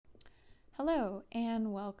Hello,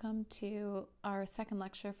 and welcome to our second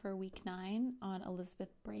lecture for week 9 on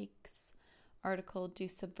Elizabeth Brake's article, Do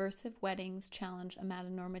Subversive Weddings Challenge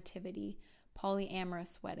Amatonormativity,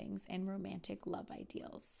 Polyamorous Weddings, and Romantic Love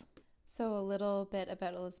Ideals? So a little bit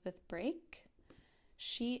about Elizabeth Brake.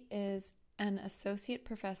 She is an associate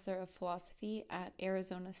professor of philosophy at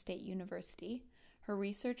Arizona State University. Her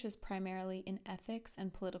research is primarily in ethics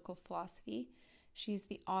and political philosophy. She's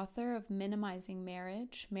the author of Minimizing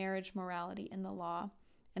Marriage, Marriage Morality in the Law,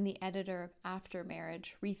 and the editor of After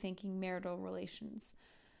Marriage, Rethinking Marital Relations.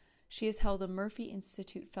 She has held a Murphy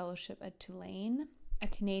Institute Fellowship at Tulane, a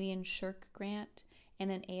Canadian Shirk Grant,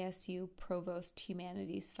 and an ASU Provost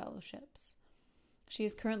Humanities Fellowships. She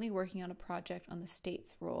is currently working on a project on the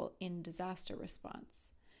state's role in disaster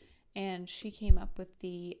response. And she came up with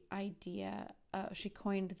the idea, she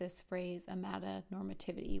coined this phrase,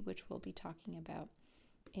 amatonormativity, which we'll be talking about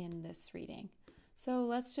in this reading. So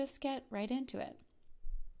let's just get right into it.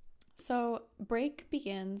 So Brake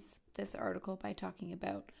begins this article by talking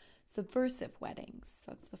about subversive weddings.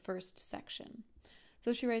 That's the first section.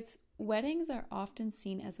 So she writes, weddings are often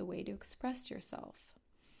seen as a way to express yourself.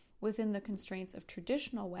 Within the constraints of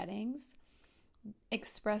traditional weddings,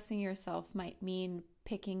 expressing yourself might mean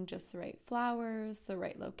picking just the right flowers, the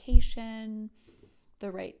right location,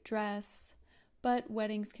 the right dress, but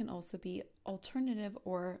weddings can also be alternative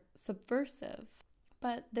or subversive.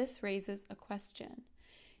 But this raises a question.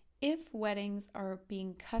 If weddings are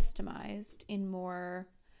being customized in more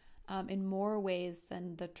ways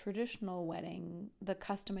than the traditional wedding, the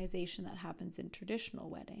customization that happens in traditional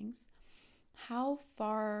weddings, how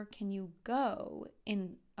far can you go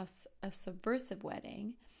in a subversive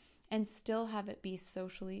wedding and still have it be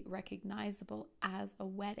socially recognizable as a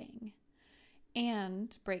wedding?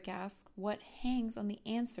 And Brake asks, what hangs on the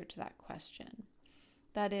answer to that question?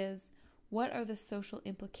 That is, what are the social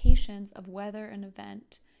implications of whether an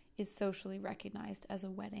event is socially recognized as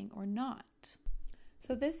a wedding or not?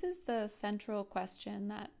 So this is the central question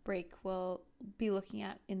that Brake will be looking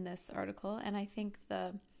at in this article, and I think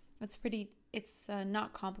it's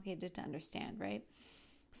not complicated to understand, right?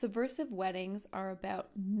 Subversive weddings are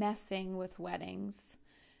about messing with weddings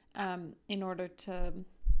in order to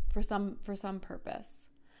for some purpose.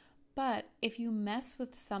 But if you mess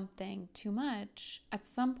with something too much, at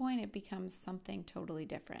some point it becomes something totally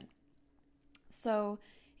different. So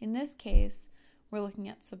in this case, we're looking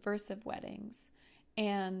at subversive weddings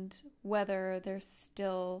and whether they're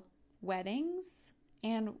still weddings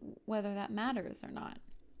and whether that matters or not.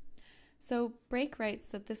 So Brake writes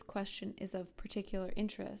that this question is of particular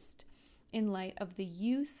interest in light of the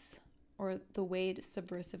use or the way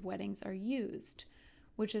subversive weddings are used,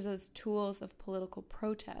 which is as tools of political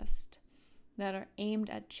protest that are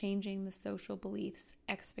aimed at changing the social beliefs,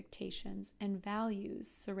 expectations, and values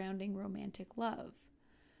surrounding romantic love.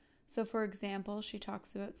 So for example, she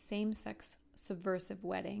talks about same-sex subversive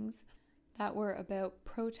weddings that were about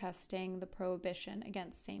protesting the prohibition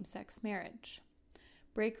against same-sex marriage.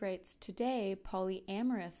 Brake writes, today,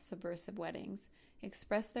 polyamorous subversive weddings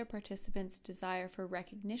express their participants' desire for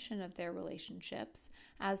recognition of their relationships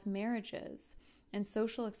as marriages and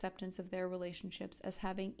social acceptance of their relationships as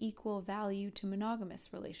having equal value to monogamous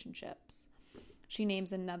relationships. She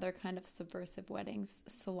names another kind of subversive weddings,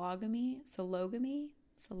 sologamy,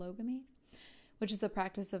 which is the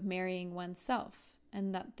practice of marrying oneself,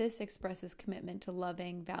 and that this expresses commitment to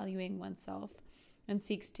loving, valuing oneself, and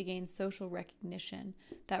seeks to gain social recognition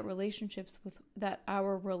that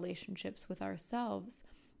our relationships with ourselves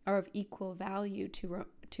are of equal value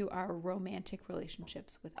to our romantic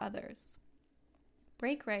relationships with others.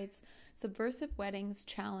 Brake writes, subversive weddings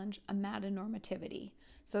challenge amatonormativity.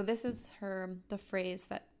 So this is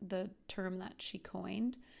the term that she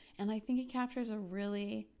coined, and I think it captures a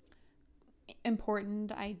really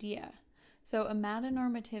important idea. So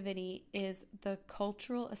amatonormativity is the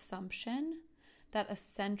cultural assumption that a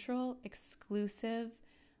central, exclusive,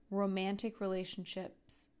 romantic relationship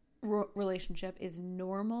is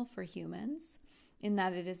normal for humans, in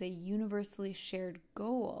that it is a universally shared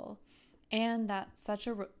goal, and that such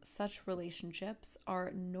relationships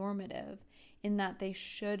are normative, in that they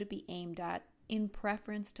should be aimed at in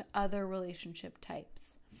preference to other relationship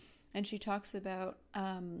types. And she talks about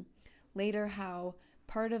later how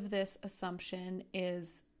part of the assumption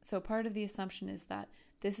is that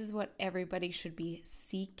this is what everybody should be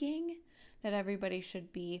seeking, that everybody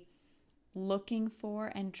should be looking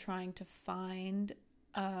for and trying to find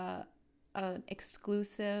an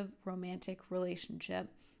exclusive romantic relationship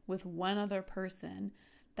with one other person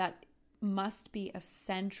that must be a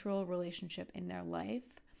central relationship in their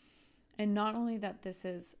life. And not only that this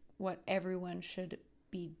is what everyone should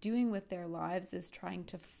be doing with their lives is trying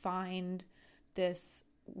to find this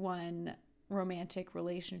one romantic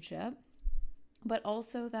relationship, but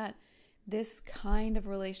also that this kind of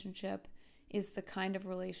relationship is the kind of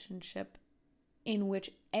relationship in which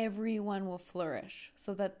everyone will flourish,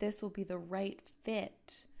 so that this will be the right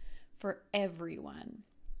fit for everyone.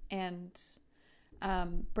 And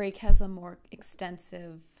Brake has a more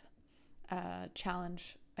extensive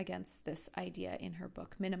challenge against this idea in her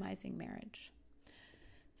book, Minimizing Marriage.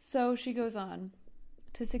 So she goes on,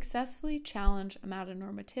 to successfully challenge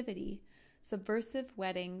amatonormativity, subversive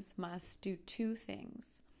weddings must do two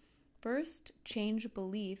things. First, change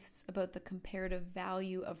beliefs about the comparative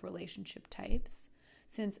value of relationship types,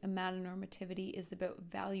 since amatonormativity is about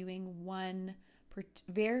valuing one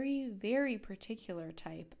very, very particular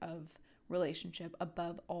type of relationship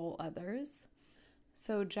above all others.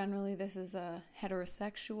 So generally this is a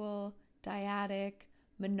heterosexual, dyadic,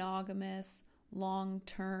 monogamous,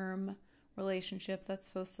 long-term relationship that's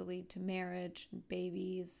supposed to lead to marriage and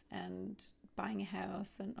babies and buying a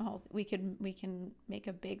house and all. We can make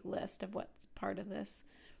a big list of what's part of this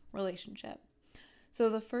relationship. So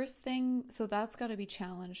the first thing, so that's got to be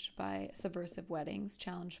challenged by subversive weddings,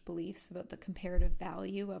 challenge beliefs about the comparative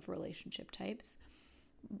value of relationship types,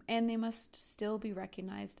 and they must still be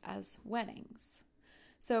recognized as weddings.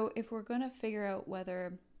 So if we're going to figure out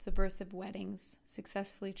whether subversive weddings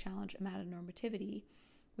successfully challenge amatonormativity,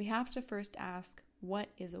 we have to first ask, what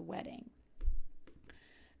is a wedding?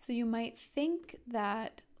 So you might think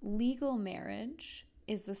that legal marriage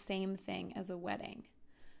is the same thing as a wedding.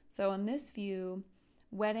 So in this view,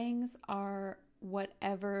 weddings are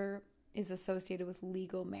whatever is associated with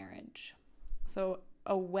legal marriage. So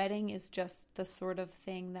a wedding is just the sort of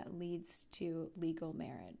thing that leads to legal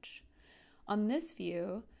marriage. On this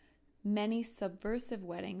view, many subversive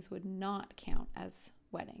weddings would not count as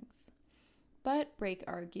weddings. But Brake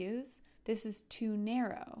argues this is too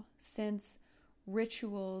narrow, since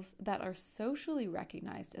rituals that are socially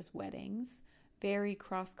recognized as weddings vary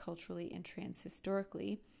cross-culturally and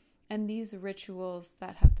transhistorically, and these rituals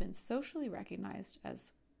that have been socially recognized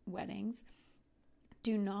as weddings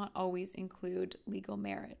do not always include legal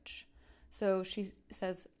marriage. So she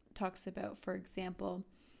talks about, for example,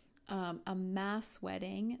 a mass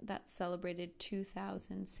wedding that celebrated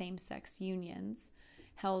 2,000 same-sex unions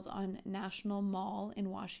held on National Mall in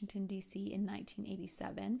Washington, D.C. in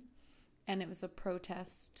 1987. And it was a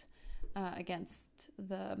protest against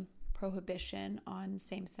the prohibition on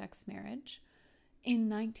same-sex marriage in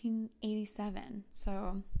 1987.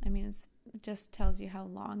 So, I mean, it just tells you how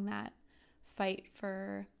long that fight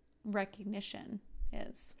for recognition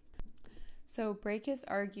is. So Brake is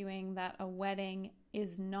arguing that a wedding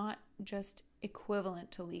is not just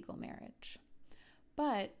equivalent to legal marriage.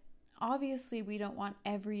 But obviously we don't want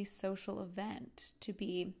every social event to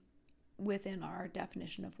be within our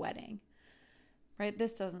definition of wedding, right?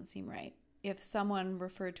 This doesn't seem right. If someone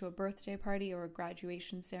referred to a birthday party or a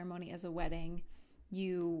graduation ceremony as a wedding,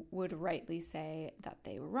 you would rightly say that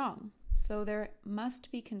they were wrong. So there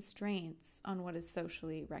must be constraints on what is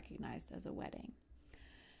socially recognized as a wedding.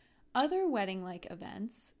 Other wedding-like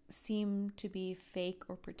events seem to be fake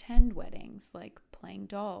or pretend weddings, like playing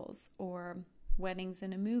dolls or weddings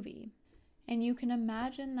in a movie. And you can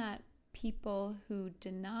imagine that people who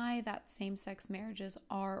deny that same-sex marriages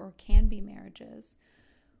are or can be marriages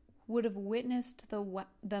would have witnessed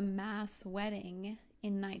the mass wedding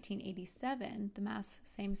in 1987, the mass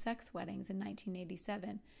same-sex weddings in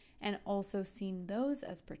 1987, and also seen those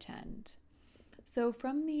as pretend. So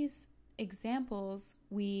from these examples,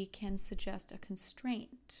 we can suggest a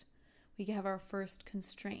constraint. We have our first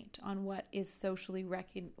constraint on what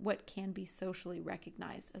can be socially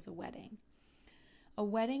recognized as a wedding. A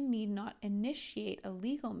wedding need not initiate a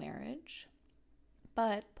legal marriage,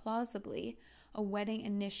 but plausibly, a wedding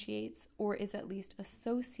initiates or is at least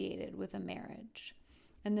associated with a marriage.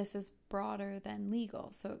 And this is broader than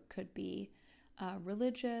legal, so it could be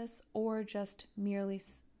religious or just merely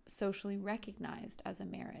socially recognized as a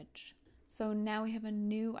marriage. So now we have a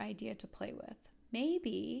new idea to play with.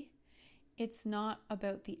 Maybe it's not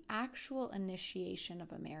about the actual initiation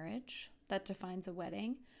of a marriage that defines a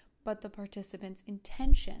wedding, but the participants'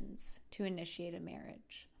 intentions to initiate a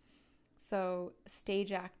marriage. So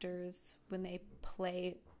stage actors, when they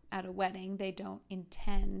play at a wedding, they don't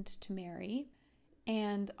intend to marry.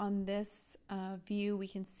 And on this view, we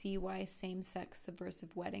can see why same-sex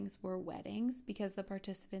subversive weddings were weddings, because the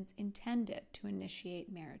participants intended to initiate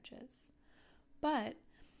marriages. But,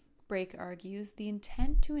 Brake argues, the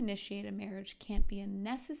intent to initiate a marriage can't be a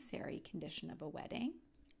necessary condition of a wedding.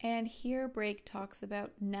 And here Brake talks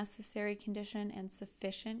about necessary condition and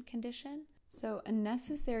sufficient condition. So a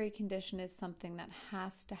necessary condition is something that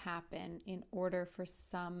has to happen in order for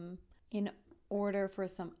some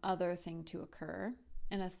other thing to occur.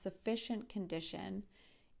 And a sufficient condition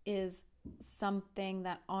is something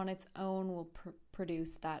that on its own will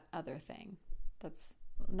produce that other thing. That's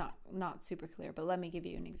not super clear, but let me give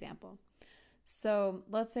you an example. So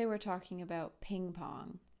let's say we're talking about ping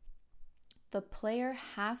pong. The player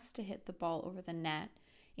has to hit the ball over the net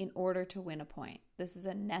in order to win a point. This is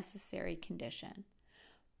a necessary condition.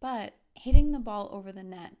 But hitting the ball over the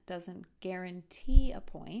net doesn't guarantee a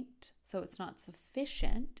point, so it's not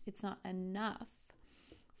sufficient. It's not enough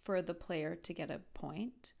for the player to get a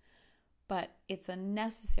point, but it's a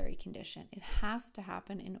necessary condition. It has to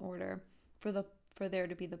happen in order for there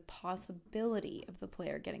to be the possibility of the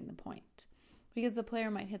player getting the point. Because the player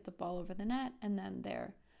might hit the ball over the net and then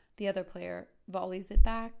the other player volleys it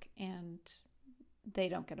back and they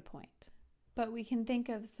don't get a point. But we can think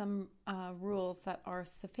of some rules that are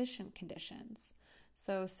sufficient conditions.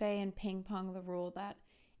 So say in ping pong, the rule that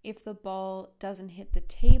if the ball doesn't hit the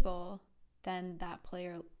table, then that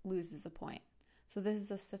player loses a point. So this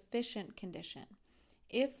is a sufficient condition.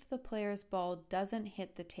 If the player's ball doesn't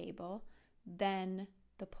hit the table, then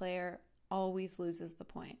the player always loses the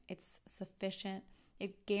point. It's sufficient.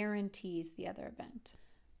 It guarantees the other event.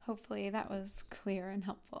 Hopefully that was clear and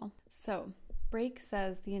helpful. So Brake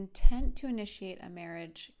says the intent to initiate a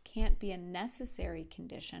marriage can't be a necessary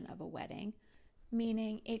condition of a wedding,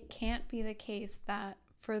 meaning it can't be the case that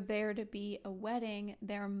for there to be a wedding,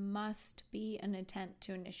 there must be an intent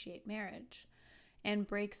to initiate marriage. And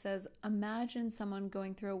Brake says, imagine someone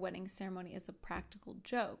going through a wedding ceremony as a practical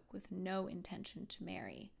joke with no intention to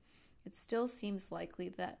marry. It still seems likely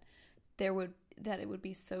that it would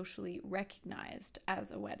be socially recognized as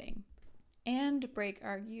a wedding. And Brake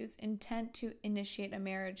argues intent to initiate a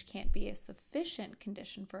marriage can't be a sufficient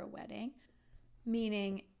condition for a wedding,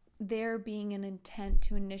 meaning there being an intent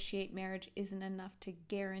to initiate marriage isn't enough to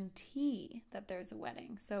guarantee that there's a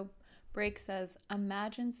wedding. So Brake says,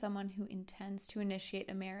 imagine someone who intends to initiate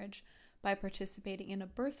a marriage by participating in a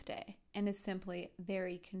birthday and is simply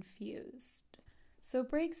very confused. So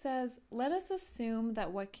Brake says, let us assume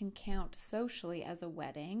that what can count socially as a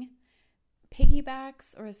wedding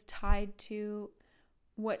piggybacks or is tied to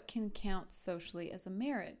what can count socially as a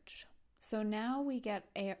marriage. So now we get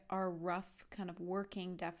our rough kind of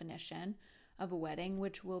working definition of a wedding,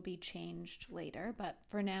 which will be changed later. But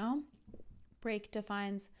for now, Brake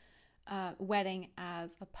defines wedding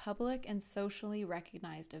as a public and socially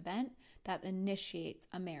recognized event that initiates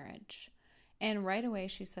a marriage. And right away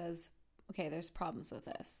she says, okay, there's problems with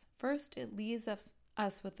this. First, it leaves us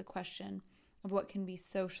with the question of what can be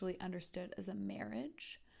socially understood as a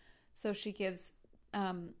marriage. So she gives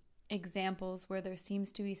examples where there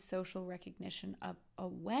seems to be social recognition of a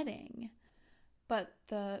wedding, but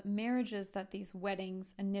the marriages that these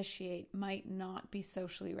weddings initiate might not be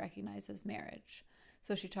socially recognized as marriage.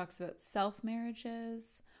 So she talks about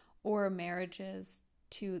self-marriages or marriages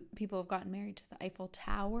to people who've gotten married to the Eiffel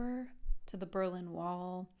Tower, to the Berlin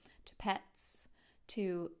Wall, to pets,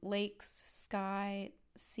 to lakes, sky,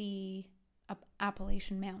 sea,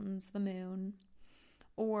 Appalachian Mountains, the moon,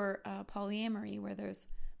 or polyamory where there's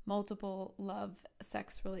multiple love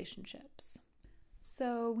sex relationships.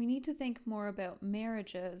 So we need to think more about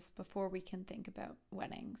marriages before we can think about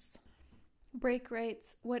weddings. Brake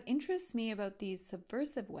writes, what interests me about these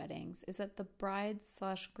subversive weddings is that the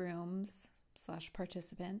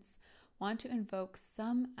brides/grooms/participants want to invoke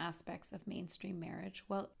some aspects of mainstream marriage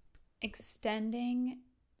while extending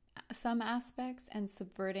some aspects and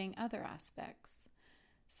subverting other aspects.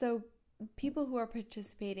 So people who are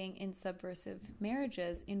participating in subversive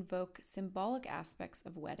marriages invoke symbolic aspects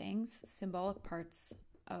of weddings, symbolic parts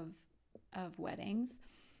of weddings,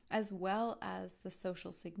 as well as the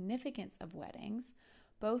social significance of weddings,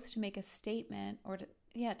 both to make a statement or to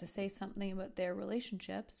say something about their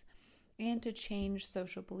relationships and to change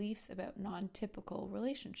social beliefs about non-typical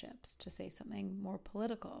relationships, to say something more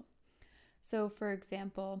political. So, for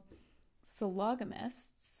example,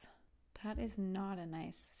 sologamists, that is not a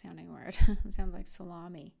nice sounding word. It sounds like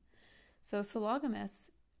salami. So sologamists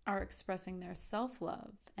are expressing their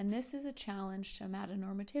self-love, and this is a challenge to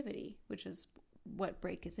amatonormativity, which is what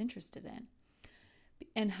Brake is interested in.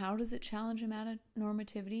 And how does it challenge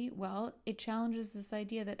amatonormativity? Well, it challenges this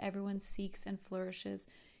idea that everyone seeks and flourishes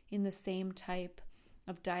in the same type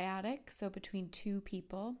of dyadic, so between two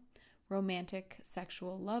people, romantic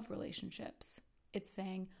sexual love relationships. It's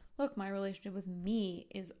saying, look, my relationship with me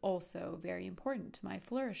is also very important to my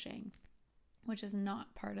flourishing, which is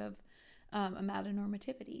not part of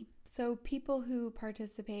amatonormativity. So people who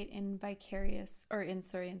participate in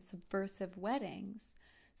subversive weddings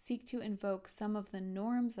seek to invoke some of the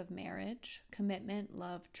norms of marriage, commitment,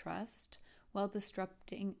 love, trust, while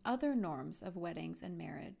disrupting other norms of weddings and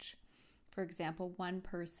marriage. For example, one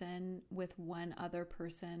person with one other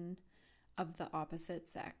person of the opposite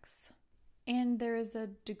sex. And there is a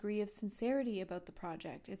degree of sincerity about the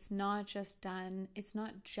project. It's not just done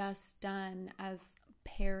as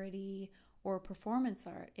parody or performance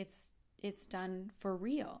art. It's done for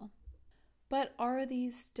real. But are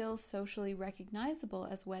these still socially recognizable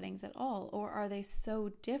as weddings at all, or are they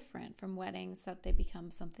so different from weddings that they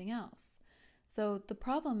become something else? So the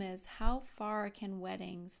problem is, how far can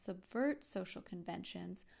weddings subvert social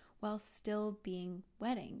conventions while still being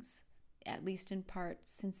weddings, at least in part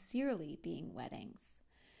sincerely being weddings?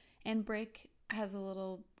 And Brake has a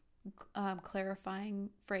little clarifying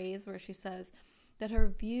phrase where she says that her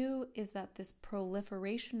view is that this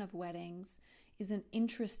proliferation of weddings is an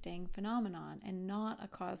interesting phenomenon and not a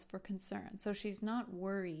cause for concern. So she's not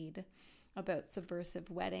worried about subversive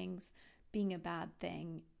weddings being a bad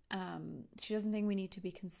thing. She doesn't think we need to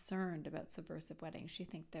be concerned about subversive weddings. She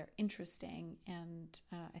thinks they're interesting, and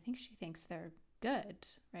I think she thinks they're good,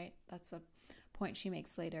 right? That's a point she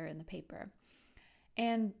makes later in the paper.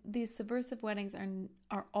 And these subversive weddings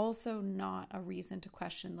are also not a reason to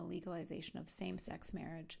question the legalization of same-sex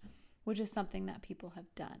marriage, which is something that people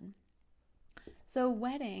have done. So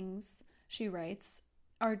weddings, she writes,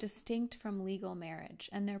 are distinct from legal marriage,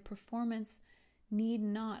 and their performance need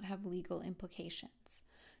not have legal implications.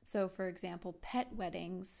 So, for example, pet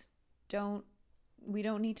weddings we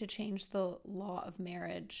don't need to change the law of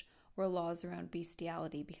marriage or laws around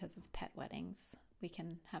bestiality because of pet weddings. We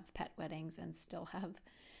can have pet weddings and still have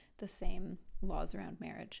the same laws around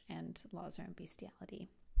marriage and laws around bestiality.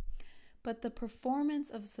 But the performance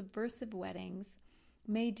of subversive weddings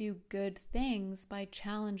may do good things by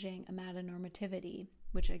challenging amatonormativity,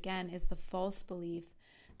 which again is the false belief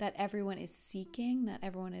that everyone is seeking, that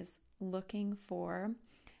everyone is looking for,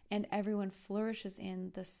 and everyone flourishes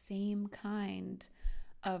in the same kind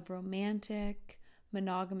of romantic,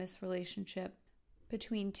 monogamous relationship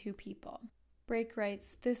between two people. Brake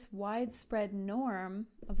writes, this widespread norm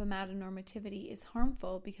of amatonormativity is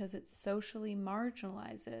harmful because it socially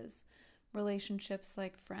marginalizes relationships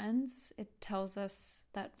like friends. It tells us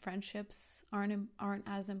that friendships aren't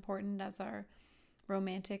as important as our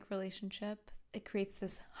romantic relationship. It creates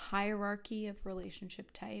this hierarchy of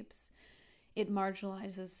relationship types. It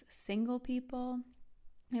marginalizes single people.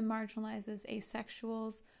 It marginalizes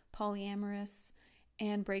asexuals, polyamorous,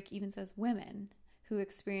 and Brake even says women who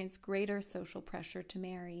experience greater social pressure to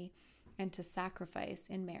marry and to sacrifice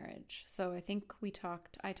in marriage. So I think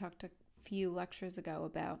I talked a few lectures ago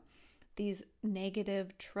about these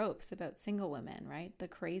negative tropes about single women, right? The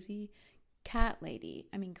crazy cat lady.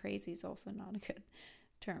 I mean, crazy is also not a good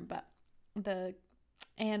term, but the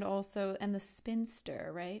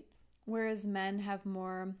spinster, right? Whereas men have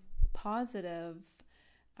more positive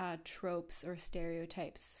tropes or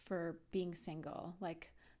stereotypes for being single,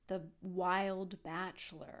 like the wild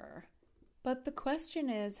bachelor. But the question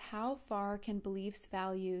is, how far can beliefs,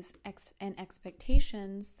 values, and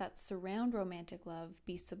expectations that surround romantic love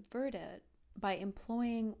be subverted by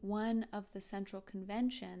employing one of the central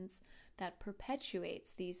conventions that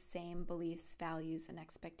perpetuates these same beliefs, values, and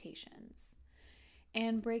expectations?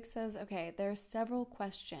 And Brake says, okay, there are several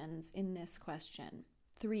questions in this question.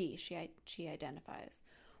 3 she identifies.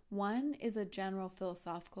 1 is a general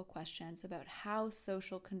philosophical questions about how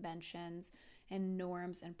social conventions and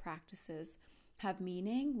norms and practices have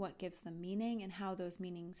meaning, what gives them meaning, and how those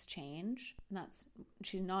meanings change. And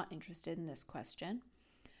she's not interested in this question.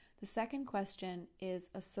 The second question is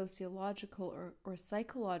a sociological or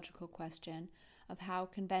psychological question of how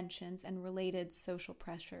conventions and related social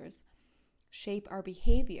pressures shape our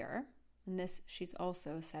behavior, and this she's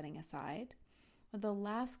also setting aside. But the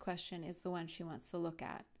last question is the one she wants to look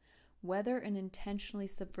at: whether an intentionally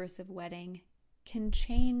subversive wedding can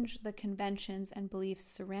change the conventions and beliefs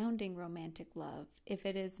surrounding romantic love if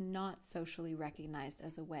it is not socially recognized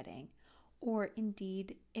as a wedding, or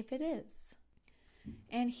indeed if it is.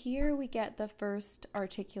 And here we get the first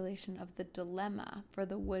articulation of the dilemma for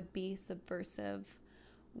the would-be subversive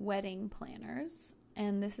wedding planners.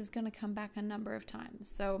 And this is going to come back a number of times.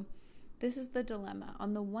 So this is the dilemma.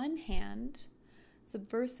 On the one hand,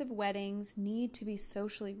 subversive weddings need to be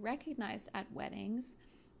socially recognized at weddings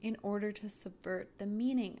in order to subvert the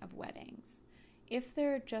meaning of weddings. If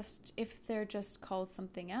they're just called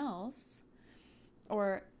something else,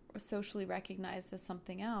 or socially recognized as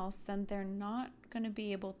something else, then they're not going to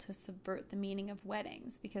be able to subvert the meaning of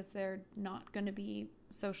weddings because they're not going to be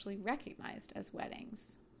socially recognized as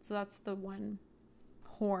weddings. So that's the one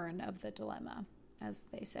horn of the dilemma, as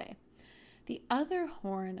they say. The other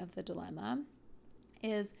horn of the dilemma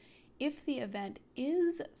is if the event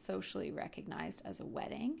is socially recognized as a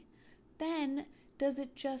wedding, then does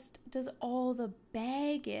all the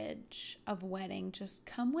baggage of wedding just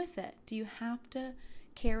come with it? Do you have to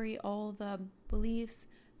carry all the beliefs,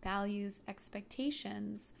 values,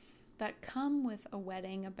 expectations that come with a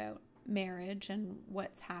wedding about marriage and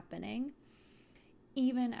what's happening,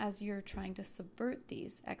 even as you're trying to subvert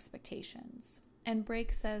these expectations? And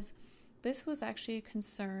Brake says this was actually a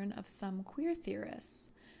concern of some queer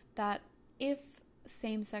theorists, that if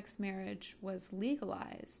same-sex marriage was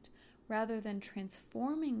legalized, rather than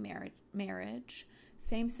transforming marriage,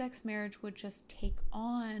 same-sex marriage would just take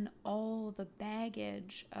on all the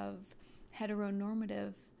baggage of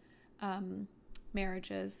heteronormative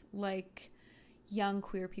marriages, like young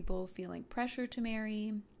queer people feeling pressure to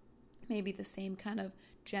marry, maybe the same kind of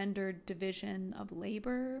gendered division of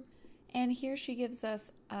labor. And here she gives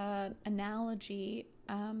us an analogy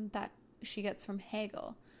that she gets from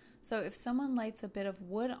Hegel. So if someone lights a bit of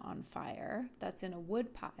wood on fire that's in a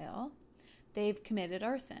wood pile, they've committed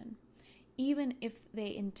arson, even if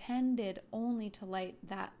they intended only to light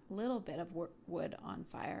that little bit of wood on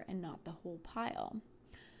fire and not the whole pile.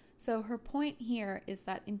 So her point here is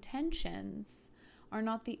that intentions are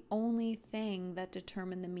not the only thing that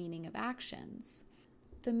determine the meaning of actions.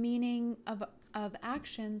 The meaning of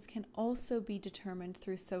actions can also be determined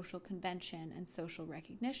through social convention and social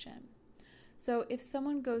recognition. So if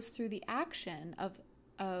someone goes through the action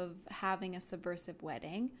of having a subversive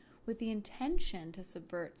wedding with the intention to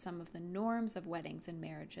subvert some of the norms of weddings and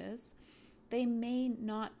marriages, they may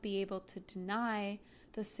not be able to deny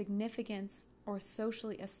the significance or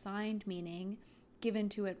socially assigned meaning given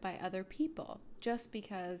to it by other people, just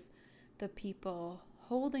because the people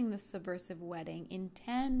holding the subversive wedding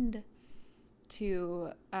intend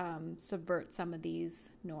to subvert some of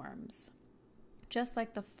these norms. Just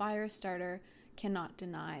like the fire starter cannot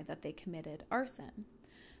deny that they committed arson.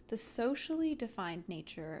 The socially defined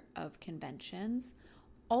nature of conventions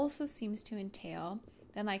also seems to entail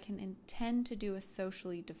that I can intend to do a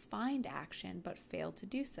socially defined action but fail to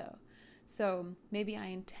do so. So maybe I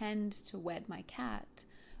intend to wed my cat,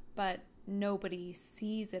 but nobody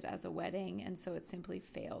sees it as a wedding, and so it simply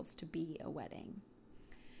fails to be a wedding.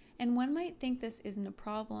 And one might think this isn't a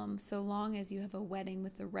problem so long as you have a wedding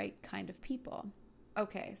with the right kind of people.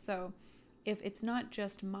 Okay, so if it's not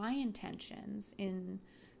just my intentions in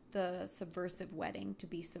the subversive wedding to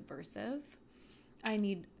be subversive, I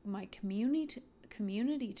need my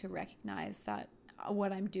community to recognize that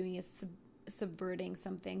what I'm doing is subverting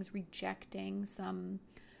some things, rejecting some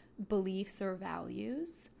beliefs or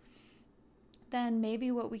values. Then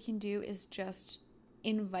maybe what we can do is just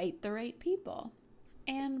invite the right people.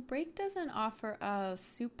 And Brake doesn't offer a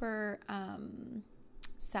super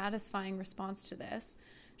satisfying response to this.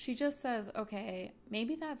 She just says, okay,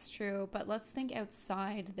 maybe that's true, but let's think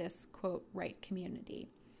outside this, quote, right community.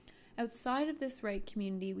 Outside of this right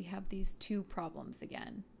community, we have these two problems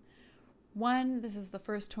again. One, this is the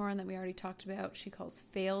first horn that we already talked about, she calls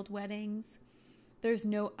failed weddings. There's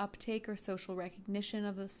no uptake or social recognition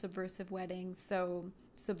of the subversive weddings, so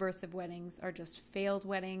subversive weddings are just failed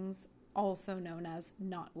weddings, also known as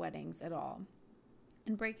not weddings at all.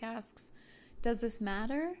 And Brake asks, does this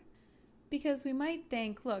matter? Because we might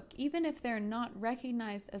think, look, even if they're not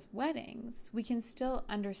recognized as weddings, we can still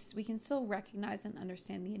recognize and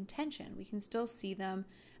understand the intention. We can still see them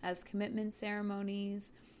as commitment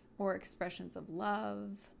ceremonies or expressions of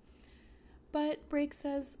love. But Brake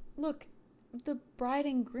says, look, the bride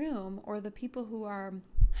and groom, or the people who are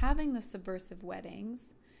having the subversive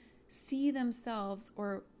weddings, see themselves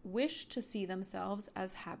or wish to see themselves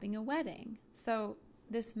as having a wedding. So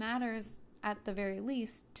this matters at the very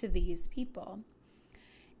least to these people.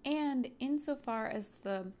 And insofar as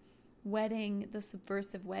the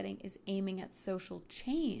subversive wedding is aiming at social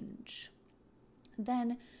change,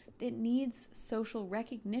 then it needs social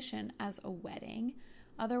recognition as a wedding.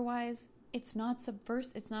 Otherwise, it's not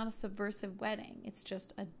a subversive wedding. It's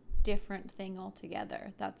just a different thing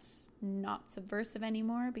altogether. That's not subversive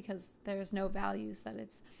anymore because there's no values that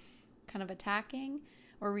it's kind of attacking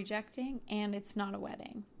or rejecting, and it's not a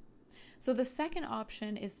wedding. So the second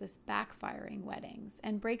option is this backfiring weddings.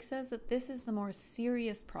 And Brake says that this is the more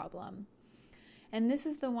serious problem. And this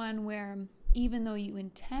is the one where even though you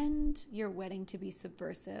intend your wedding to be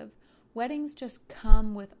subversive, weddings just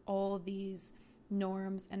come with all these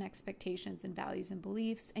norms and expectations and values and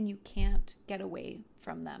beliefs, and you can't get away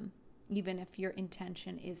from them, even if your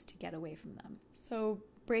intention is to get away from them. So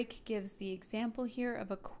Brake gives the example here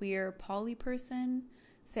of a queer poly person,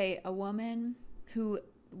 say a woman who,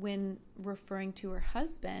 when referring to her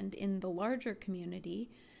husband in the larger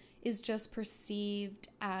community, is just perceived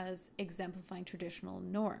as exemplifying traditional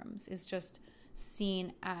norms, is just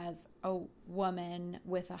seen as a woman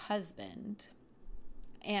with a husband.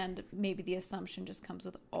 And maybe the assumption just comes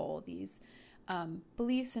with all these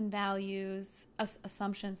beliefs and values,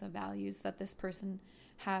 assumptions of values that this person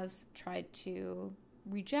has tried to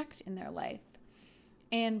reject in their life.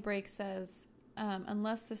 And Brake says,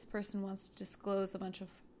 unless this person wants to disclose a bunch of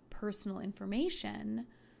personal information,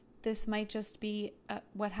 this might just be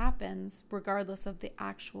what happens regardless of the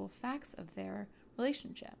actual facts of their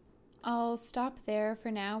relationship. I'll stop there for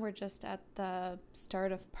now. We're just at the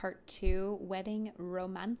start of part 2, wedding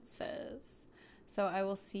romances. So I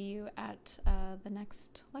will see you at the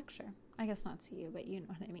next lecture. I guess not see you, but you know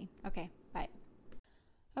what I mean. Okay, bye.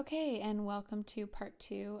 Okay, and welcome to part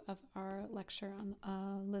 2 of our lecture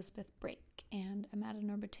on Elizabeth Brake and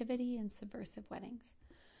amatonormativity and subversive weddings.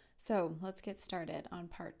 So let's get started on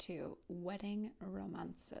part 2, wedding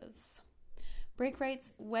romances. Brake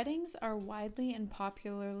writes, weddings are widely and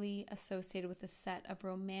popularly associated with a set of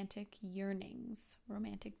romantic yearnings,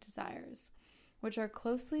 romantic desires, which are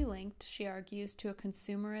closely linked, she argues, to a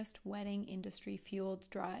consumerist wedding industry fueled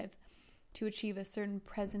drive to achieve a certain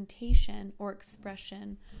presentation or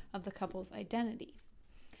expression of the couple's identity.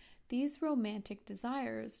 These romantic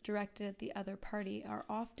desires directed at the other party are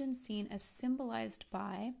often seen as symbolized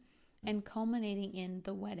by and culminating in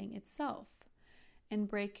the wedding itself. And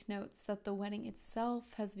Brake notes that the wedding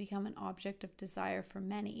itself has become an object of desire for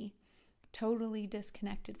many, totally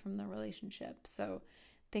disconnected from the relationship. So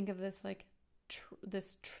think of this like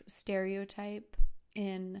this stereotype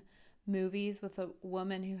in movies with a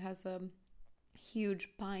woman who has a huge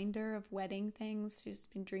binder of wedding things. She's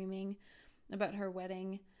been dreaming about her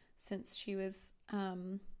wedding since she was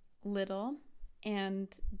little, and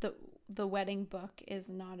the wedding book is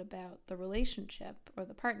not about the relationship or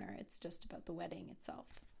the partner, it's just about the wedding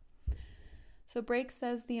itself. So Brake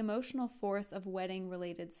says the emotional force of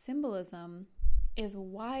wedding-related symbolism is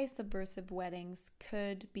why subversive weddings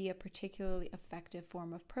could be a particularly effective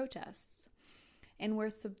form of protests, and where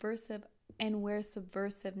subversiveness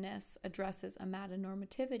addresses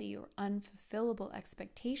amatonormativity or unfulfillable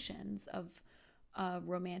expectations of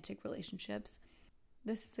romantic relationships,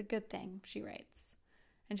 this is a good thing, she writes.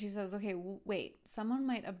 And she says, okay, wait, someone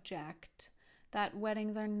might object that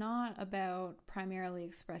weddings are not about primarily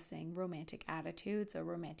expressing romantic attitudes or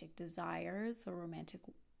romantic desires or romantic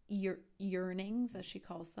yearnings, as she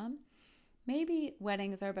calls them. Maybe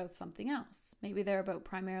weddings are about something else. Maybe they're about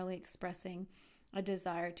primarily expressing a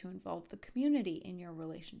desire to involve the community in your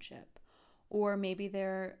relationship. Or maybe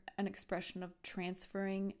they're an expression of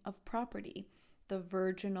transferring of property, the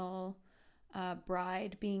virginal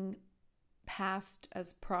bride being passed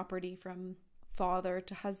as property from father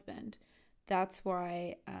to husband. That's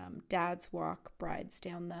why dads walk brides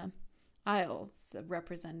down the aisles,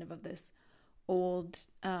 representative of this old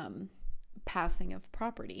passing of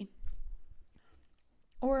property.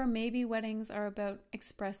 Or maybe weddings are about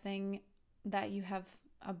expressing that you have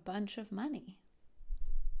a bunch of money,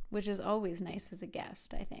 which is always nice as a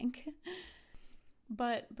guest, I think.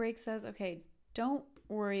 But Brake says, okay, don't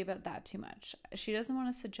worry about that too much. She doesn't want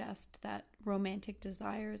to suggest that romantic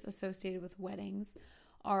desires associated with weddings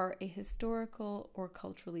are a historical or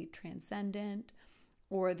culturally transcendent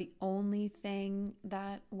or the only thing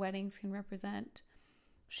that weddings can represent.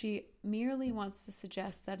 She merely wants to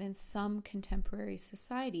suggest that in some contemporary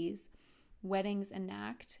societies, weddings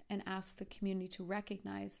enact and ask the community to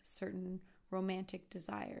recognize certain romantic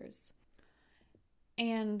desires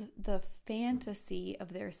and the fantasy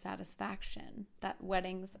of their satisfaction, that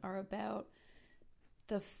weddings are about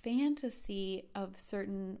the fantasy of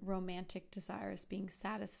certain romantic desires being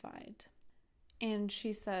satisfied. And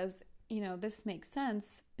she says, this makes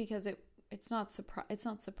sense because it's not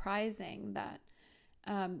surprising that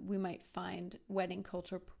we might find wedding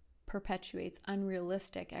culture perpetuates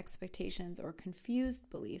unrealistic expectations or confused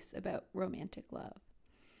beliefs about romantic love.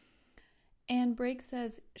 And Brake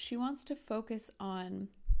says she wants to focus on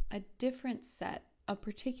a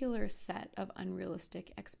particular set of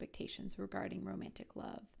unrealistic expectations regarding romantic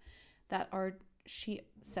love that are, she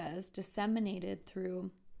says, disseminated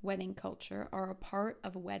through wedding culture, are a part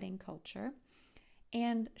of wedding culture.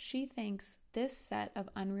 And she thinks this set of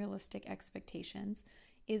unrealistic expectations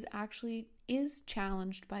is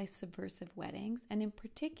challenged by subversive weddings, and in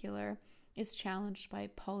particular is challenged by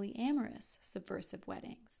polyamorous subversive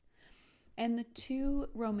weddings. And the two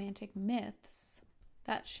romantic myths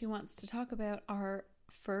that she wants to talk about are,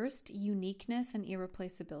 first, uniqueness and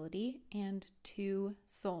irreplaceability, and two,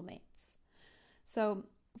 soulmates. So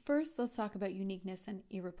first, let's talk about uniqueness and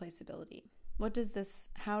irreplaceability. What's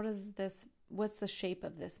the shape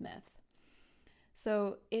of this myth?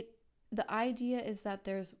 So the idea is that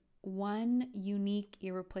there's one unique,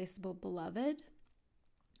 irreplaceable beloved,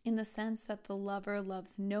 in the sense that the lover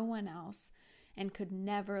loves no one else and could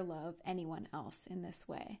never love anyone else in this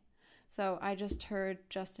way. So I just heard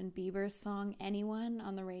Justin Bieber's song Anyone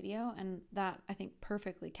on the radio, and that I think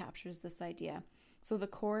perfectly captures this idea. So the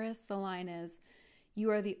chorus, the line is,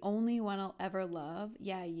 "You are the only one I'll ever love.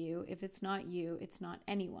 Yeah, you. If it's not you, it's not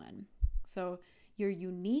anyone." So you're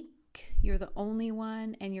unique, you're the only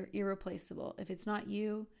one, and you're irreplaceable. If it's not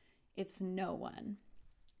you, it's no one.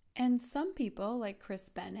 And some people, like Chris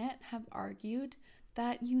Bennett, have argued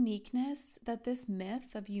that this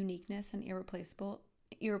myth of uniqueness and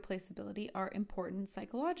irreplaceability are important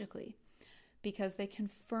psychologically because they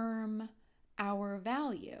confirm our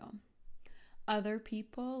value. Other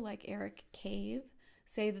people, like Eric Cave,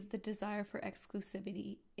 say that the desire for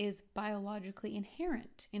exclusivity is biologically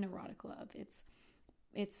inherent in erotic love.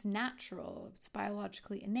 It's natural, it's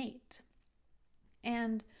biologically innate.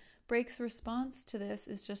 And Brake's response to this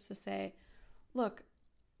is just to say, look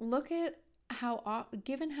at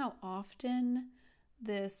given how often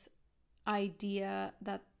this idea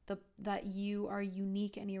that you are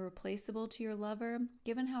unique and irreplaceable to your lover,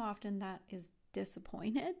 given how often that is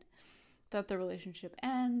disappointed, that the relationship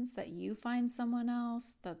ends, that you find someone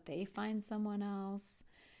else, that they find someone else,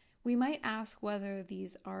 we might ask whether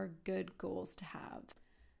these are good goals to have.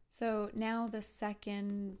 So now the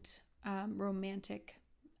second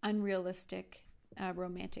unrealistic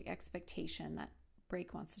romantic expectation that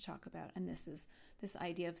Brake wants to talk about, and this is this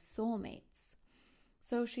idea of soulmates.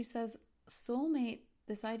 So she says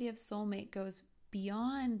this idea of soulmate goes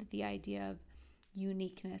beyond the idea of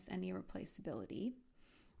uniqueness and irreplaceability,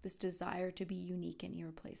 this desire to be unique and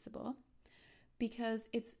irreplaceable, because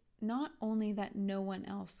it's not only that no one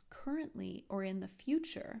else currently or in the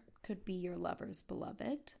future could be your lover's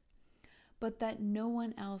beloved, but that no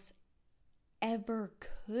one else ever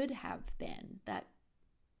could have been. That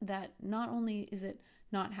not only is it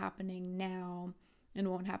not happening now and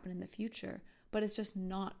won't happen in the future, but it's just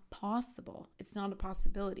not possible. It's not a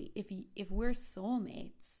possibility. If we're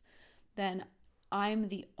soulmates, then I'm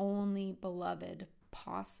the only beloved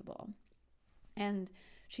possible. And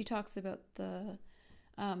she talks about the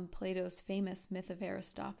Plato's famous myth of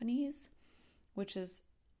Aristophanes, which is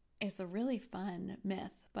a really fun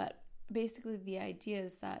myth. But basically the idea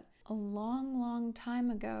is that a long, long time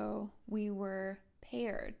ago, we were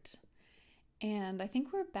paired. And I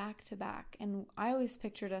think we're back to back. And I always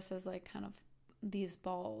pictured us as like kind of these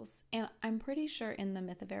balls. And I'm pretty sure in the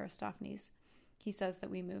myth of Aristophanes, he says that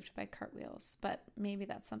we moved by cartwheels. But maybe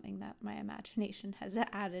that's something that my imagination has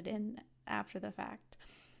added in after the fact.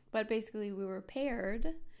 But basically we were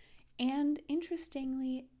paired, and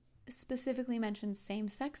interestingly, specifically mentions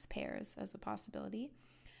same-sex pairs as a possibility.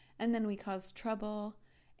 And then we caused trouble,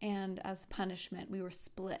 and as punishment, we were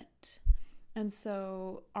split. And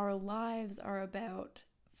so our lives are about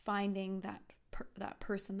finding that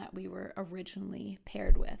person that we were originally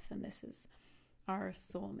paired with, and this is our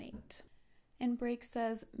soulmate. And Brake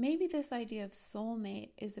says maybe this idea of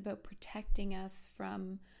soulmate is about protecting us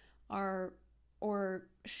from or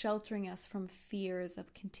sheltering us from fears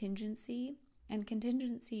of contingency. And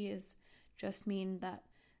contingency is just mean that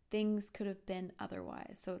things could have been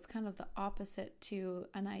otherwise. So it's kind of the opposite to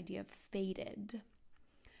an idea of fated.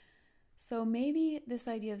 So maybe this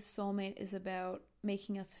idea of soulmate is about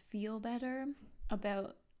making us feel better,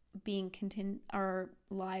 about being our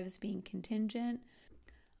lives being contingent,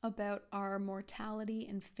 about our mortality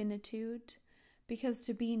and finitude, because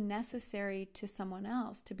to be necessary to someone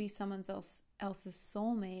else, to be someone else's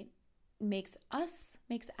soulmate, makes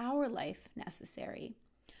our life necessary.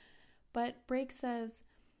 But Brake says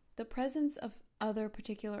the presence of other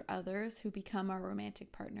particular others who become our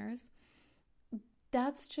romantic partners,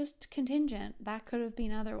 that's just contingent. That could have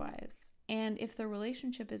been otherwise. And if the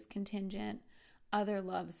relationship is contingent, other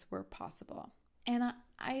loves were possible. And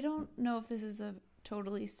I don't know if this is a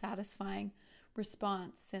totally satisfying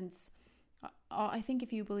response, since I think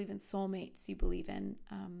if you believe in soulmates, you believe in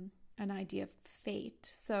an idea of fate.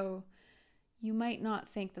 So you might not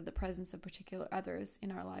think that the presence of particular others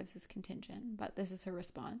in our lives is contingent, but this is her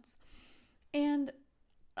response. And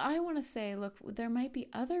I want to say, look, there might be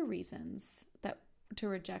other reasons to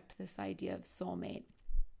reject this idea of soulmate.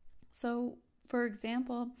 So, for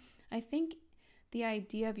example, I think the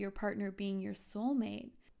idea of your partner being your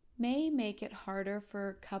soulmate may make it harder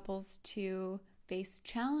for couples to face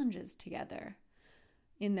challenges together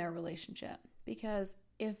in their relationship. Because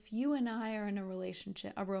if you and I are in a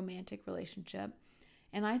relationship, a romantic relationship,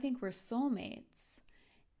 and I think we're soulmates,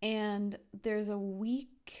 and there's a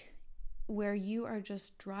week where you are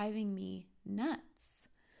just driving me nuts,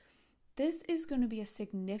 this is going to be a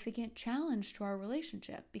significant challenge to our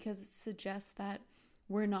relationship, because it suggests that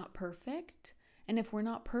we're not perfect. And if we're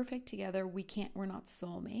not perfect together, we're not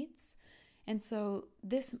soulmates. And so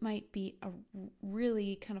this might be a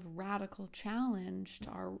really kind of radical challenge to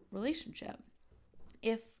our relationship.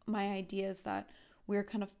 If my idea is that we're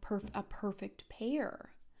kind of a perfect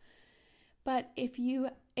pair. But if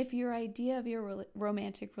your idea of your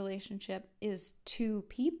romantic relationship is two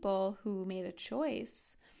people who made a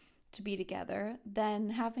choice to be together, then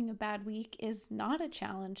having a bad week is not a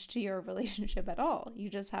challenge to your relationship at all. You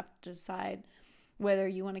just have to decide whether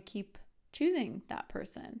you want to keep choosing that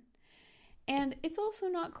person. And it's also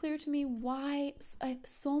not clear to me why a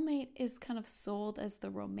soulmate is kind of sold as the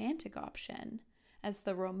romantic option, as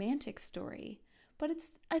the romantic story. But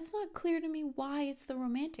it's not clear to me why it's the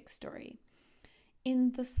romantic story.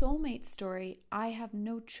 In the soulmate story, I have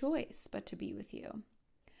no choice but to be with you.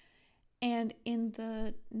 And in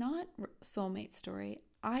the not soulmate story,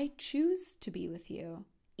 I choose to be with you,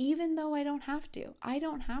 even though I don't have to. I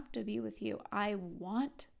don't have to be with you. I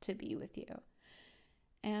want to be with you.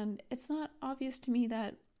 And it's not obvious to me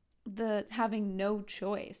that the having no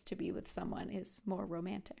choice to be with someone is more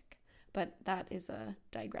romantic, but that is a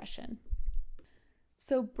digression.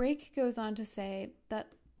 So Brake goes on to say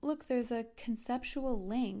that, look, there's a conceptual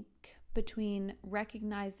link between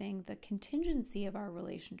recognizing the contingency of our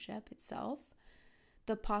relationship itself,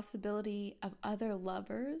 the possibility of other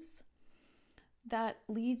lovers, that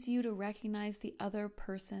leads you to recognize the other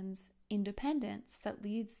person's independence, that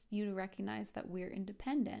leads you to recognize that we're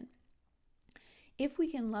independent. If we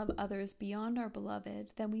can love others beyond our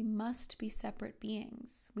beloved, then we must be separate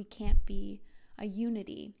beings. We can't be a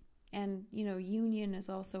unity. And, union is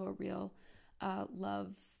also a real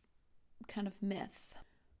love kind of myth.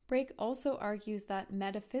 Brake also argues that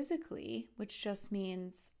metaphysically, which just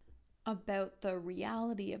means about the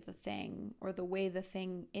reality of the thing or the way the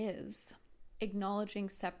thing is, acknowledging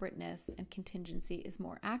separateness and contingency is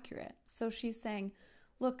more accurate. So she's saying,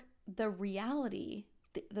 look, the reality,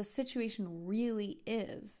 the situation really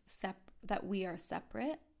is that we are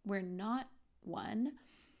separate, we're not one,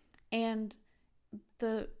 and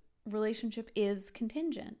the relationship is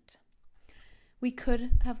contingent. We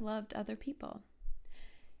could have loved other people.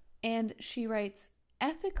 And she writes,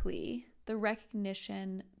 ethically,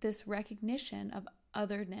 this recognition of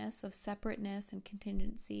otherness, of separateness and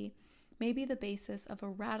contingency may be the basis of a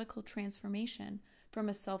radical transformation from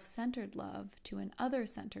a self-centered love to an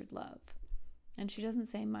other-centered love. And she doesn't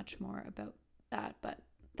say much more about that, but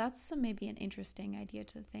that's maybe an interesting idea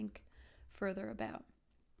to think further about.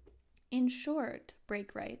 In short,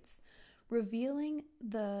 Brake writes, revealing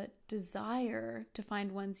the desire to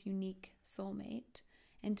find one's unique soulmate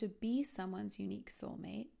and to be someone's unique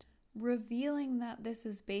soulmate, revealing that this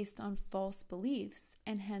is based on false beliefs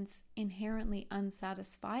and hence inherently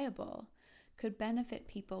unsatisfiable, could benefit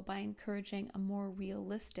people by encouraging a more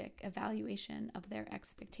realistic evaluation of their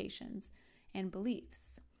expectations and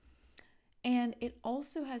beliefs. And it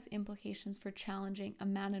also has implications for challenging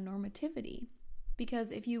amatonormativity,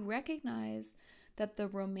 because if you recognize that the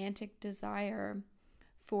romantic desire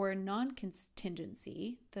for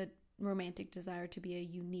non-contingency, the romantic desire to be a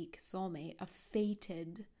unique soulmate, a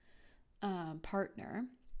fated partner,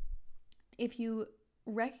 if you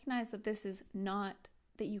recognize that this is not,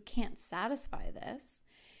 that you can't satisfy this,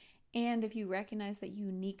 and if you recognize that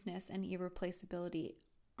uniqueness and irreplaceability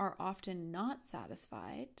are often not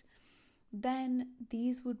satisfied, then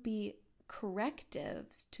these would be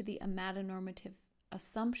correctives to the amatonormative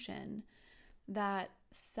assumption that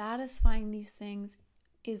satisfying these things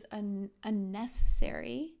is a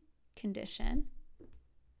necessary condition,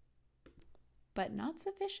 but not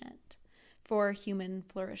sufficient for human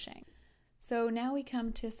flourishing. So now we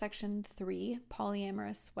come to section 3,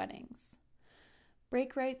 polyamorous weddings.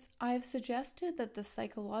 Brake writes, I have suggested that the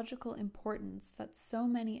psychological importance that so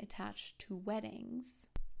many attach to weddings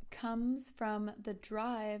comes from the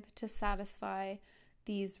drive to satisfy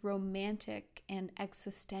these romantic and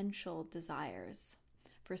existential desires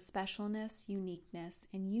for specialness, uniqueness,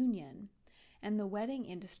 and union. And the wedding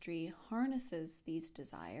industry harnesses these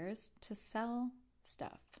desires to sell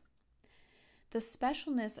stuff. The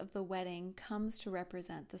specialness of the wedding comes to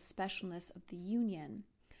represent the specialness of the union,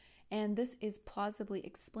 And this is plausibly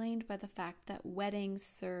explained by the fact that weddings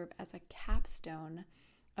serve as a capstone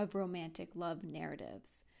of romantic love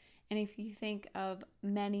narratives. And if you think of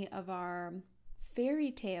many of our fairy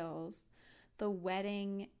tales, the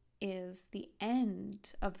wedding is the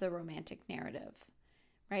end of the romantic narrative,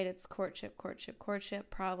 right? It's courtship, courtship, courtship,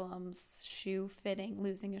 problems, shoe fitting,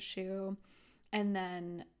 losing a shoe, and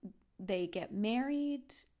then they get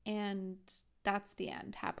married, and that's the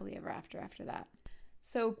end, happily ever after that.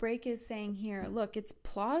 So Brake is saying here, look, it's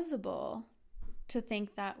plausible to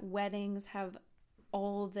think that weddings have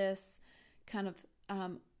all this kind of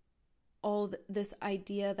this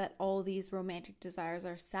idea that all these romantic desires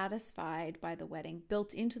are satisfied by the wedding,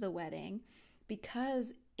 built into the wedding,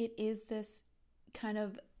 because it is this kind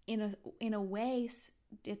of, in a way,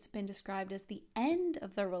 it's been described as the end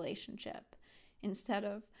of the relationship instead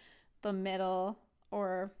of the middle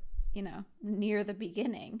or, near the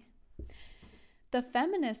beginning. The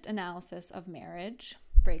feminist analysis of marriage,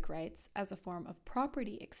 Brake writes, as a form of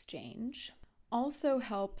property exchange, also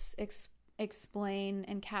helps explain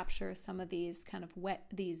and capture some of these kind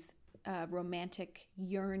of romantic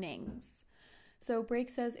yearnings. So Brake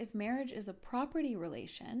says, if marriage is a property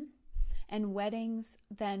relation and weddings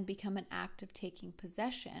then become an act of taking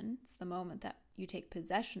possession, it's the moment that you take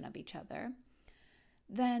possession of each other,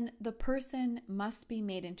 then the person must be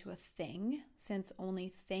made into a thing, since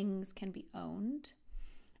only things can be owned,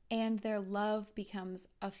 and their love becomes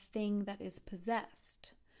a thing that is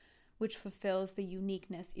possessed, which fulfills the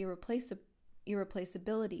uniqueness,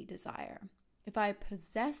 irreplaceability desire. If I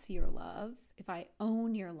possess your love, if I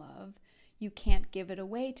own your love, you can't give it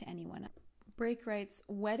away to anyone else. Brake writes,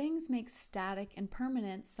 weddings make static and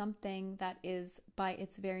permanent something that is, by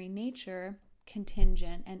its very nature,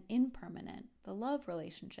 contingent and impermanent, the love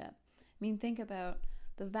relationship. I mean, think about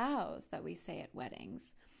the vows that we say at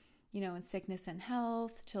weddings, in sickness and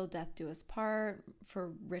health, till death do us part,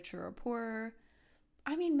 for richer or poorer.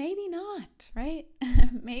 I mean, maybe not, right?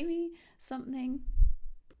 Maybe something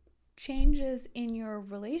changes in your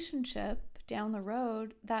relationship down the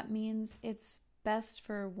road that means it's best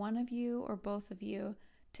for one of you or both of you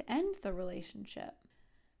to end the relationship.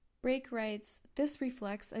 Brake writes, this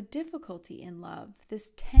reflects a difficulty in love,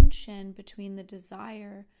 this tension between the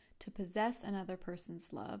desire to possess another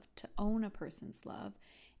person's love, to own a person's love,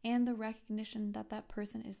 and the recognition that that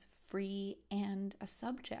person is free and a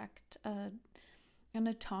subject, an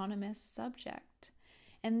autonomous subject.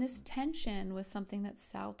 And this tension was something that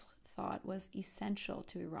Sartre thought was essential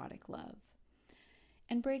to erotic love.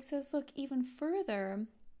 And Brake says, look, even further,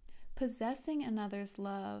 possessing another's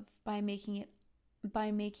love by making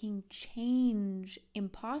change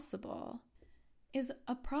impossible is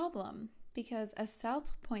a problem, because as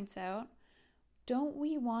Sartre points out, don't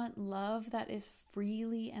we want love that is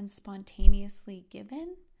freely and spontaneously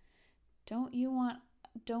given? Don't we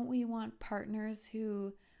want partners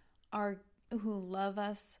who love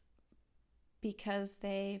us because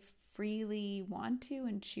they freely want to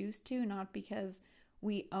and choose to, not because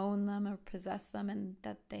we own them or possess them and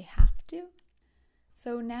that they have to?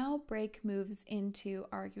 So now Brake moves into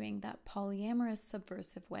arguing that polyamorous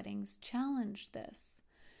subversive weddings challenge this.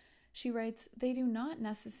 She writes, they do not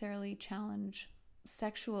necessarily challenge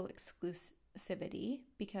sexual exclusivity,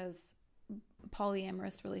 because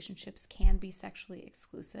polyamorous relationships can be sexually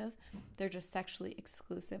exclusive. They're just sexually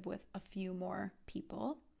exclusive with a few more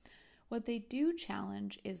people. What they do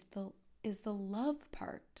challenge is the love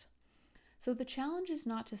part. So the challenge is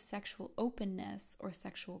not to sexual openness or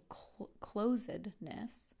sexual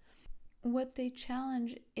closedness. What they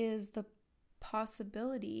challenge is the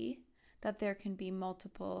possibility that there can be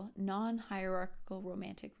multiple non-hierarchical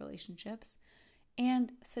romantic relationships,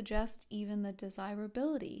 and suggest even the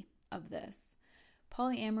desirability of this.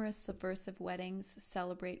 Polyamorous subversive weddings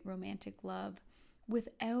celebrate romantic love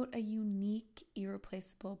without a unique,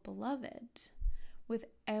 irreplaceable beloved.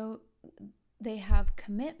 They have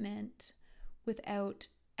commitment without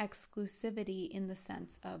exclusivity in the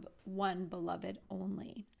sense of one beloved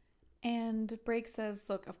only. And Brake says,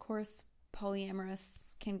 look, of course,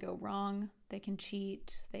 polyamorous can go wrong. They can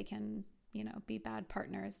cheat. They can, be bad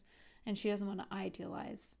partners. And she doesn't want to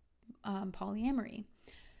idealize polyamory.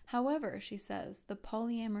 However, she says, the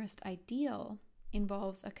polyamorous ideal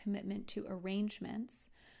involves a commitment to arrangements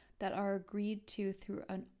that are agreed to through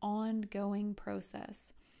an ongoing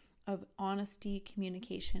process of honesty,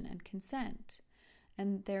 communication, and consent.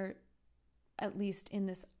 And they're, at least in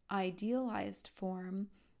this idealized form,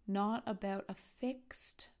 not about a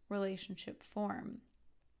fixed relationship form.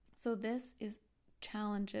 So this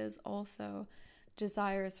challenges also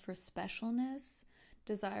desires for specialness,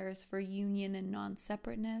 desires for union and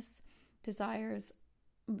non-separateness, desires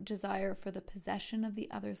desire for the possession of the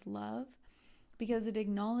other's love, because it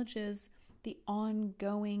acknowledges the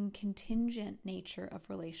ongoing contingent nature of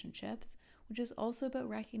relationships, which is also about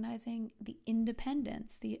recognizing the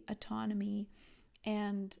independence, the autonomy,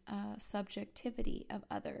 and subjectivity of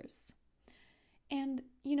others. And,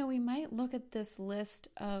 we might look at this list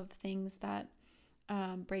of things that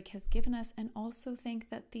Brake has given us and also think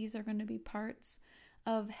that these are going to be parts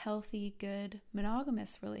of healthy, good,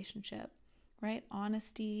 monogamous relationship, right?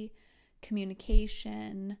 Honesty,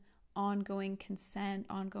 communication, ongoing consent,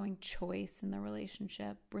 ongoing choice in the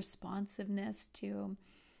relationship, responsiveness to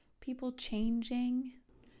people changing.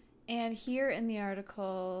 And here in the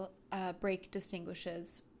article, Brake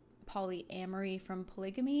distinguishes polyamory from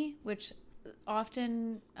polygamy, which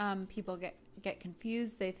often people get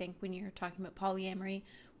confused. They think when you're talking about polyamory,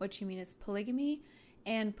 what you mean is polygamy.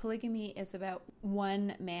 And polygamy is about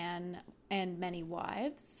one man and many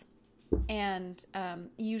wives, and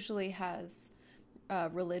usually has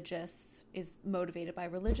is motivated by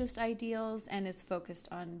religious ideals and is focused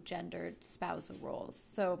on gendered spousal roles.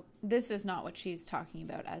 So this is not what she's talking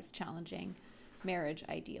about as challenging marriage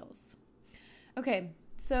ideals. Okay,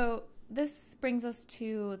 so this brings us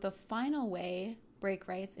to the final way, Brake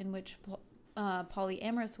writes, in which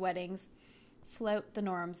polyamorous weddings flout the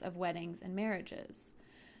norms of weddings and marriages.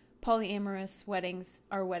 Polyamorous weddings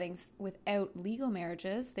are weddings without legal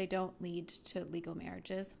marriages. They don't lead to legal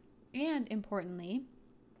marriages. And importantly,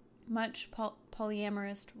 much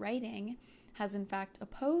polyamorous writing has in fact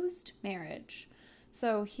opposed marriage.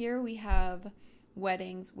 So here we have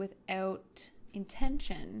weddings without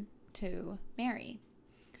intention to marry.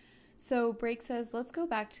 So Brake says, let's go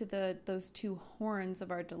back to those two horns of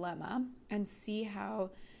our dilemma and see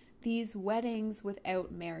how these weddings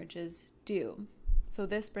without marriages do. So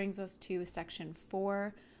this brings us to section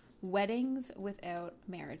 4, weddings without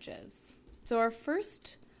marriages. So our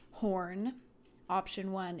first horn,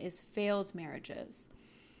 option 1, is failed marriages.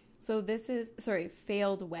 So this is,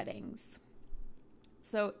 failed weddings.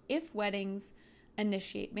 So if weddings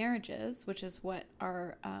initiate marriages, which is what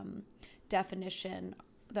our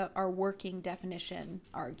our working definition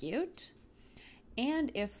argued,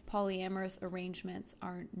 and if polyamorous arrangements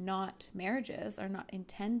are not marriages, are not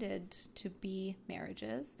intended to be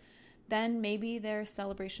marriages, then maybe their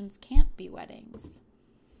celebrations can't be weddings.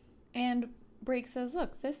 And Brake says,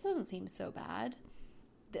 look, this doesn't seem so bad.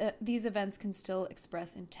 These events can still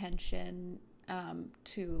express intention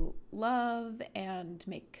to love and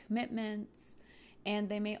make commitments, and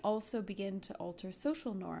they may also begin to alter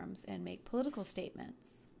social norms and make political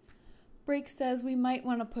statements. Brake says we might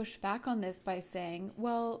want to push back on this by saying,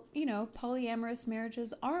 well, polyamorous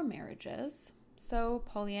marriages are marriages, so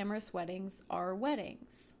polyamorous weddings are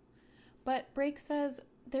weddings. But Brake says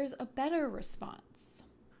there's a better response.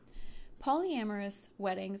 Polyamorous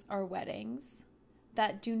weddings are weddings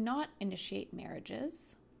that do not initiate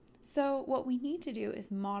marriages. So what we need to do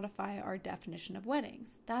is modify our definition of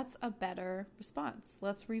weddings. That's a better response.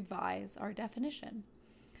 Let's revise our definition.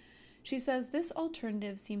 She says this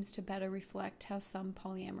alternative seems to better reflect how some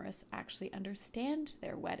polyamorous actually understand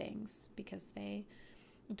their weddings because they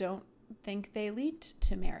don't think they lead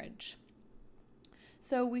to marriage.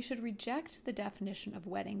 So we should reject the definition of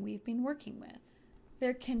wedding we've been working with.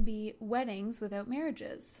 There can be weddings without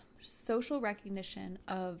marriages, social recognition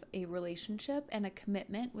of a relationship and a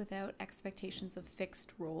commitment without expectations of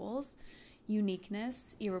fixed roles,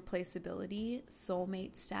 uniqueness, irreplaceability,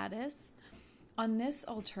 soulmate status. On this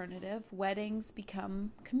alternative, weddings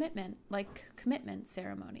become commitment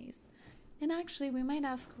ceremonies. And actually, we might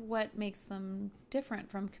ask what makes them different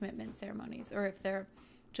from commitment ceremonies, or if they're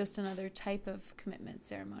just another type of commitment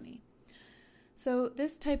ceremony. So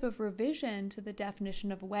this type of revision to the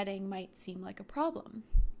definition of wedding might seem like a problem.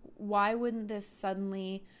 Why wouldn't this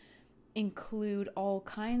suddenly include all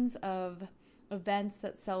kinds of events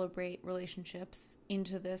that celebrate relationships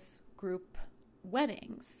into this group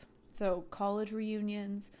weddings? So college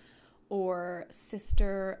reunions or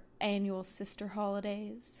annual sister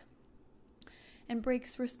holidays. And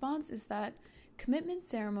Brake's response is that commitment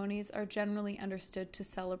ceremonies are generally understood to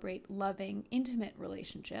celebrate loving, intimate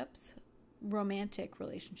relationships, romantic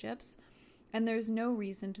relationships, and there's no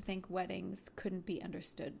reason to think weddings couldn't be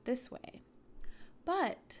understood this way.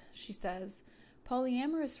 But, she says,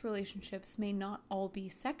 polyamorous relationships may not all be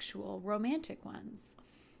sexual, romantic ones.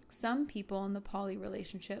 Some people in the poly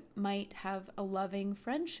relationship might have a loving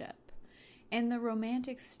friendship, and the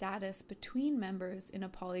romantic status between members in a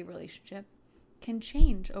poly relationship can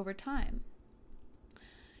change over time.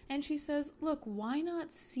 And she says, look, why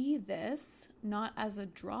not see this not as a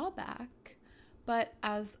drawback, but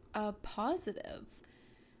as a positive?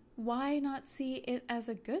 why not see it as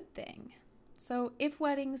a good thing? So if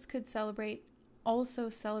weddings could also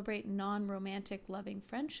celebrate non-romantic loving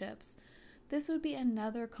friendships, this would be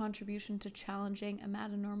another contribution to challenging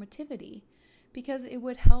amatonormativity, because it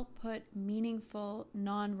would help put meaningful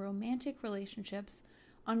non-romantic relationships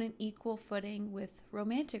on an equal footing with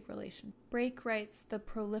romantic relations. Brake writes, the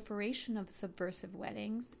proliferation of subversive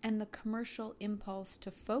weddings and the commercial impulse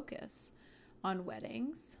to focus on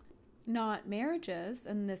weddings, not marriages,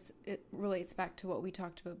 and it relates back to what we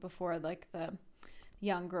talked about before, like the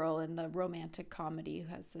young girl in the romantic comedy who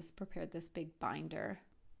has prepared this big binder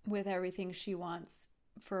with everything she wants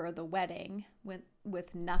for the wedding,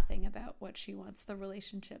 with nothing about what she wants the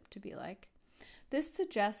relationship to be like. This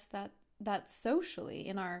suggests that socially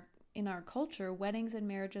in our culture, weddings and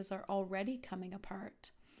marriages are already coming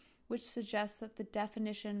apart, which suggests that the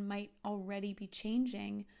definition might already be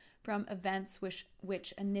changing from events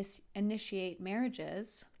which initiate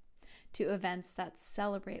marriages to events that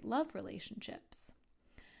celebrate love relationships.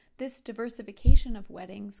 This diversification of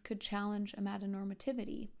weddings could challenge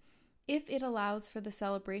amatonormativity if it allows for the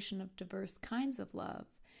celebration of diverse kinds of love,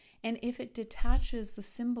 and if it detaches the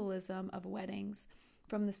symbolism of weddings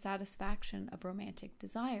from the satisfaction of romantic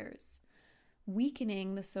desires,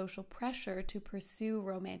 weakening the social pressure to pursue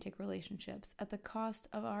romantic relationships at the cost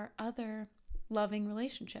of our other loving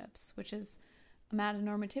relationships, which is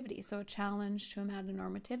amatonormativity, so a challenge to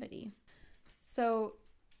amatonormativity. So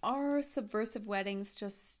are subversive weddings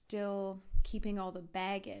just still keeping all the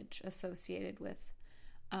baggage associated with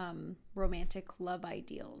romantic love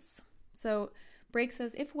ideals? So Brake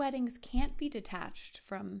says, if weddings can't be detached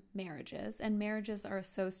from marriages, and marriages are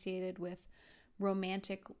associated with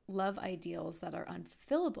romantic love ideals that are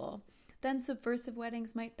unfulfillable, then subversive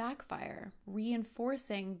weddings might backfire,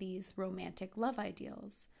 reinforcing these romantic love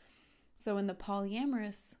ideals. So in the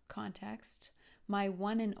polyamorous context, my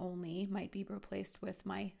one and only might be replaced with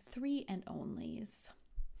my three and onlys.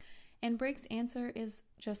 And Brake's answer is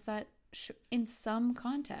just that in some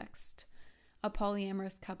context, a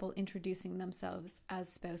polyamorous couple introducing themselves as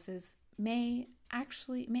spouses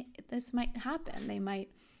this might happen. They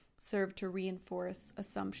might serve to reinforce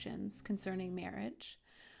assumptions concerning marriage.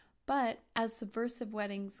 But as subversive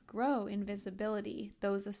weddings grow in visibility,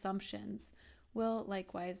 those assumptions will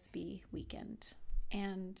likewise be weakened.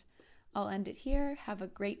 And I'll end it here. Have a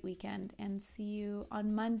great weekend and see you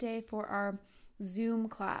on Monday for our Zoom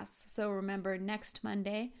class. So remember, next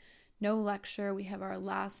Monday, no lecture. We have our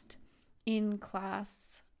last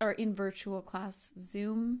in-class or in virtual class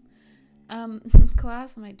Zoom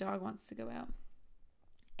class. My dog wants to go out.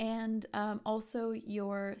 And also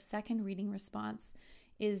your second reading response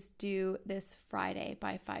is due this Friday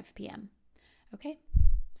by 5 p.m. Okay,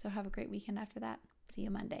 so have a great weekend after that. See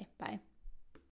you Monday. Bye.